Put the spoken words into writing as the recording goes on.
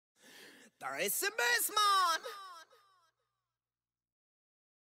SMS-MAN!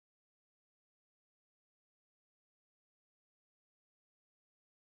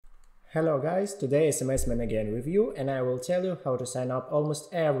 Hello guys, today SMS-MAN again with you, and I will tell you how to sign up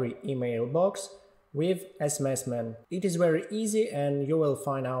almost every email box with SMS-MAN. It is very easy and you will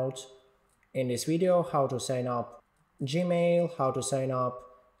find out in this video how to sign up Gmail, how to sign up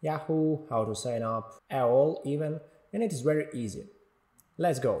Yahoo, how to sign up AOL even, and it is very easy.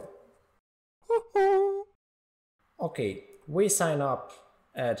 Let's go. Okay, we sign up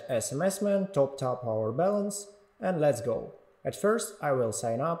at SMS-MAN, topped up our balance, and let's go. At first, I will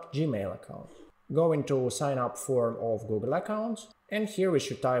sign up Gmail account. Go into sign up form of Google account, and here we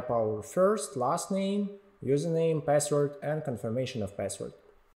should type our first, last name, username, password, and confirmation of password.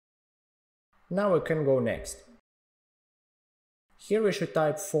 Now we can go next. Here we should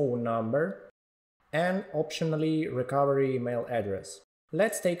type phone number and optionally recovery email address.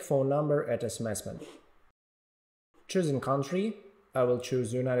 Let's take phone number at SMS-MAN. Choosing country, I will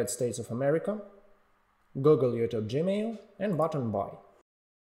choose United States of America. Google, YouTube, Gmail, and button buy.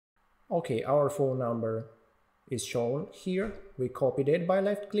 Okay, our phone number is shown here. We copied it by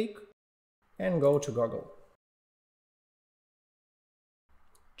left click and go to Google.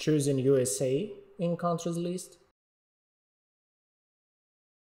 Choosing USA in countries list.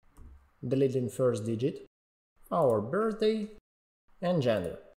 Deleting first digit, our birthday and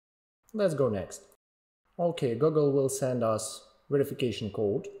gender. Let's go next. Okay, Google will send us verification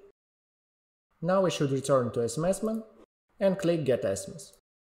code. Now we should return to SMS-MAN and click Get SMS.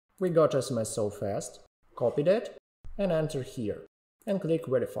 We got SMS so fast, copied it and enter here and click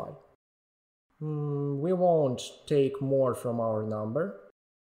Verify. We won't take more from our number,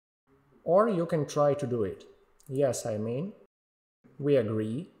 or you can try to do it. Yes, I mean, we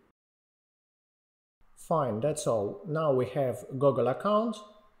agree. Fine, that's all. Now we have Google account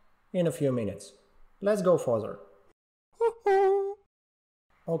in a few minutes. Let's go further.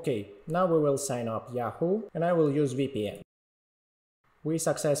 Okay, now we will sign up Yahoo and I will use VPN. We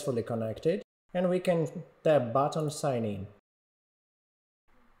successfully connected and we can tap button Sign In.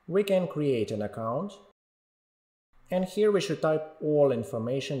 We can create an account and here we should type all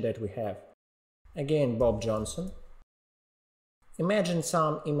information that we have. Again, Bob Johnson. Imagine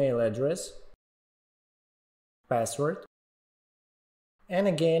some email address, password, and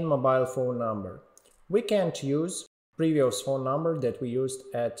again mobile phone number. We can't use previous phone number that we used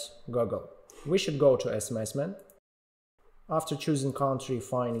at Google. We should go to SMS-MAN. After choosing country,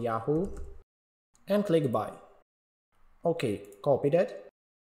 find Yahoo and click Buy. Okay, copy that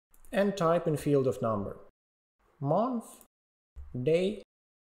and type in field of number month, day.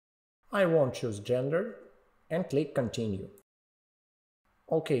 I won't choose gender and click Continue.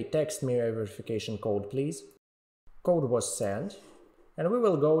 Okay, text me a verification code please. Code was sent and we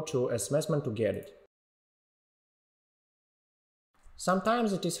will go to SMS-MAN to get it.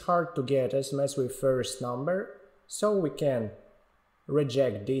 Sometimes it is hard to get SMS with first number, so we can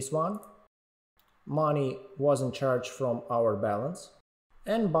reject this one. Money wasn't charged from our balance,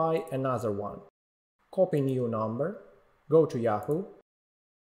 and buy another one. Copy new number, go to Yahoo.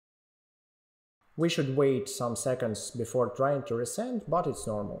 We should wait some seconds before trying to resend, but it's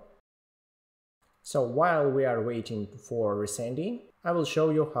normal. So while we are waiting for resending, I will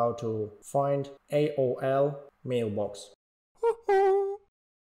show you how to find AOL mailbox.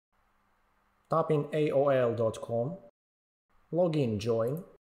 Type in aol.com, login, join.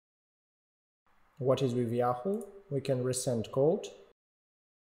 What is with Yahoo? We can resend code.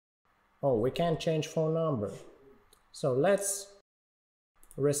 Oh, we can't change phone number. So let's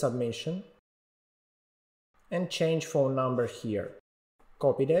resubmission and change phone number here.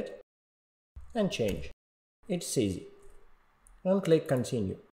 Copy that and change. It's easy. And click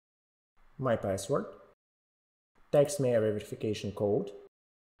Continue. My password. Text me a verification code.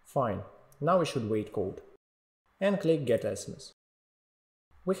 Fine. Now we should wait code and click Get SMS.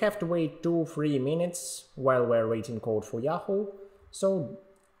 We have to wait 2-3 minutes while we're waiting code for Yahoo, so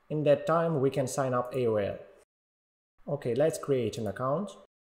in that time we can sign up AOL. Okay, let's create an account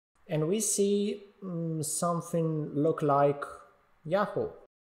and we see something look like Yahoo.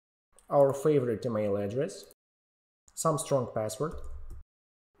 Our favorite email address, some strong password,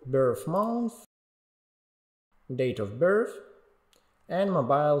 birth month, date of birth, and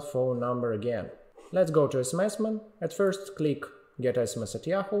mobile phone number again. Let's go to SMS-MAN. At first click Get SMS at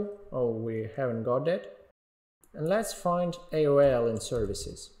Yahoo. Oh, we haven't got that. And let's find AOL in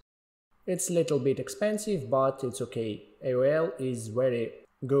services. It's a little bit expensive, but it's okay. AOL is very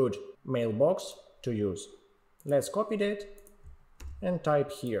good mailbox to use. Let's copy that and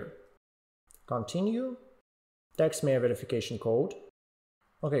type here. Continue. Text me a verification code.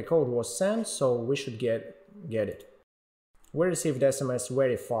 Okay, code was sent, so we should get it. We received SMS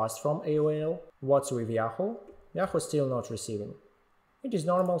very fast from AOL. What's with Yahoo? Yahoo still not receiving. It is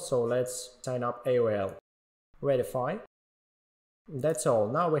normal, so let's sign up AOL. Verify. That's all.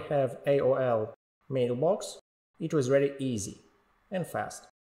 Now we have AOL mailbox. It was very easy and fast.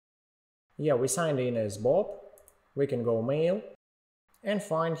 Yeah, we signed in as Bob. We can go mail and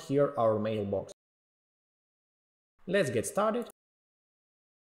find here our mailbox. Let's get started.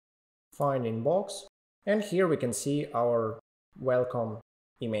 Find inbox, and here we can see our welcome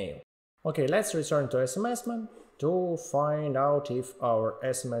email. Okay, let's return to SMS-MAN to find out if our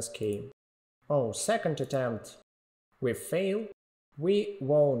SMS came. Oh, second attempt we failed. We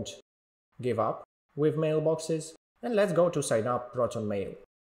won't give up with mailboxes, and let's go to sign up Protonmail.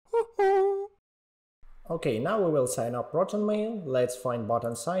 Okay, now we will sign up Protonmail. Let's find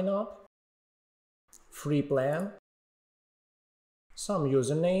button sign up, free plan, some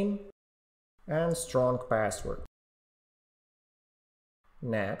username, and strong password.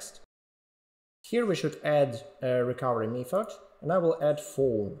 Next. Here we should add a recovery method, and I will add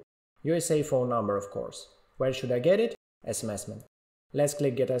phone, USA phone number of course. Where should I get it? SMS-MAN. Let's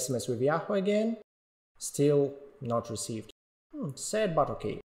click get SMS with Yahoo again. Still not received. Sad but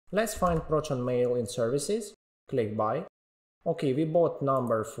okay. Let's find Protonmail in services. Click buy. Okay, we bought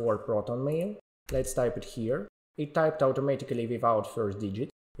number for Protonmail. Let's type it here. It typed automatically without first digit.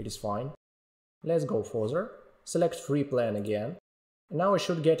 It is fine. Let's go further. Select free plan again. And now I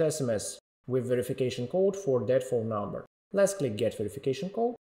should get SMS with verification code for that phone number. Let's click get verification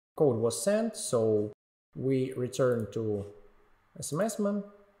code. Code was sent, so we return to SMS-MAN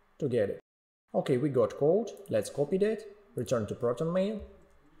to get it. Okay, we got code. Let's copy that, return to Protonmail,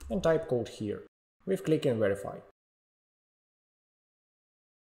 and type code here. With click and verify.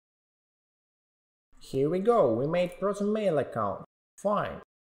 Here we go, we made Protonmail account. Fine.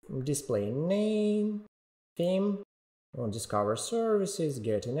 Display name, theme, discover services,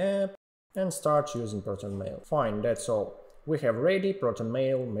 get an app, and start using Protonmail. Fine, that's all. We have ready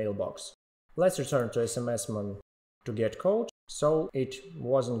Protonmail mailbox. Let's return to SMS-MAN to get code, so it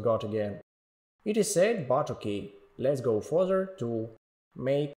wasn't got again. It is sad, but okay. Let's go further to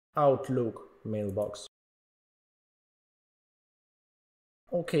make Outlook mailbox.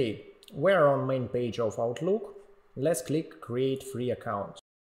 Okay, we're on main page of Outlook. Let's click create free account.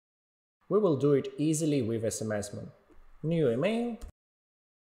 We will do it easily with SMS-MAN. New email,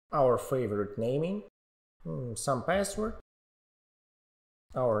 our favorite naming, some password,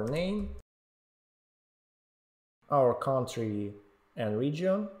 our name, our country and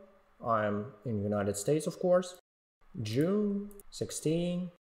region. I am in United States, of course. June 16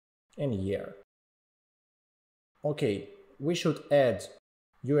 and year. Okay, we should add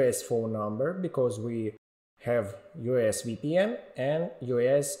US phone number because we have US VPN and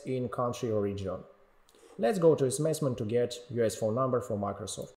US in country or region. Let's go to SMS-MAN to get US phone number from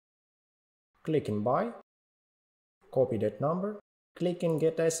Microsoft. Click in buy, copy that number, click in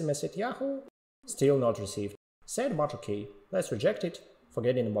get SMS at Yahoo, still not received. Sad but okay, let's reject it,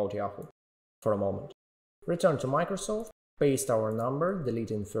 forgetting about Yahoo for a moment. Return to Microsoft, paste our number,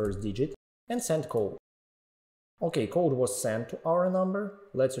 deleting first digit, and send code. Okay, code was sent to our number.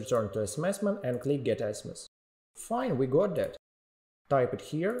 Let's return to SMS-MAN and click get SMS. Fine, we got that. Type it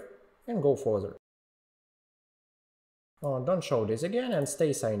here and go further. Don't show this again and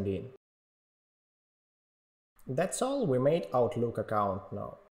stay signed in. That's all, we made Outlook account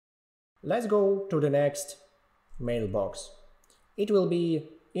now. Let's go to the next mailbox. It will be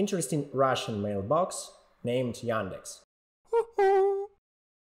interesting Russian mailbox named Yandex.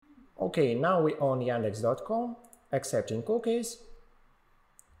 Okay, now we on Yandex.com, accepting cookies,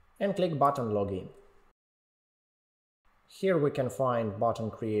 and click button login. Here we can find button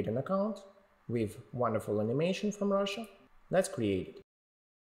create an account with wonderful animation from Russia. Let's create it.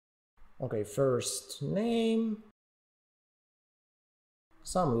 Okay, first name,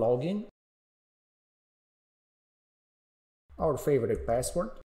 some login, our favorite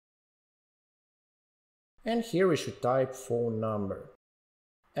password, and here we should type phone number.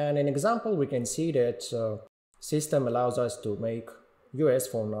 And in example we can see that system allows us to make US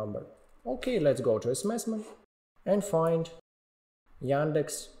phone number. Okay, let's go to SMS-MAN and find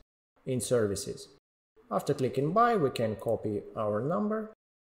Yandex in services. After clicking buy, we can copy our number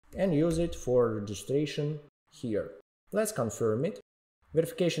and use it for registration here. Let's confirm it.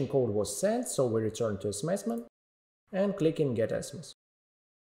 Verification code was sent, so we return to SMS-MAN and click in get SMS.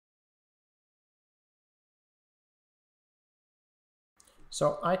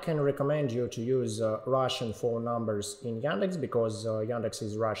 So I can recommend you to use Russian phone numbers in Yandex because Yandex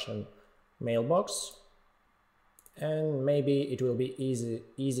is Russian mailbox. and maybe it will be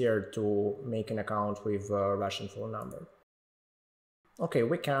easier to make an account with a Russian phone number. Okay,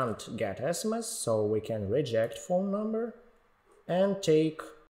 we can't get SMS, so we can reject phone number and take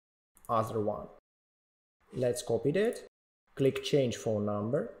other one. Let's copy that, click change phone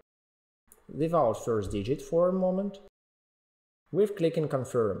number, without first digit for a moment, with clicking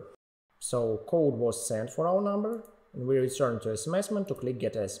confirm. So code was sent for our number, and we return to SMS-MAN to click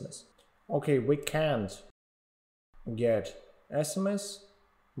get SMS. Okay, we can't get SMS,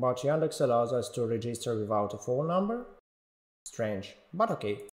 but Yandex allows us to register without a phone number. Strange, but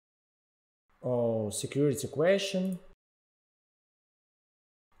okay. Oh, security question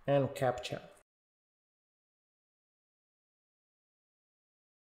and CAPTCHA.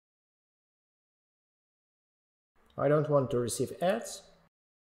 I don't want to receive ads.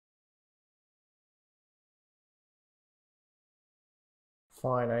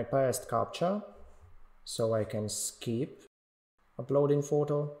 Fine, I passed CAPTCHA, so I can skip uploading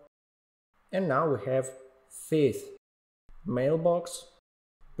photo. And now we have 5th mailbox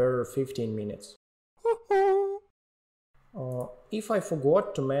per 15 minutes. If I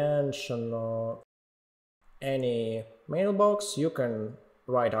forgot to mention any mailbox, you can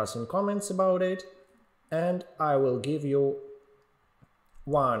write us in comments about it, and I will give you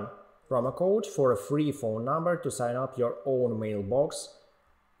one promo code for a free phone number to sign up your own mailbox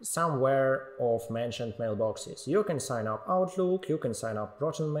somewhere of mentioned mailboxes. You can sign up Outlook, you can sign up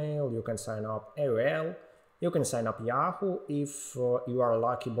Protonmail, you can sign up AOL, you can sign up Yahoo if you are a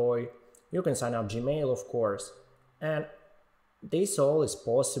lucky boy, you can sign up Gmail, of course, and this all is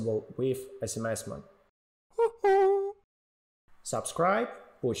possible with SMS-MAN. Subscribe,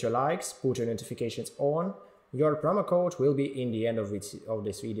 put your likes, put your notifications on. Your promo code will be in the end of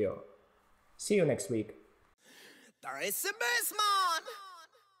this video. See you next week. The SMS-MAN!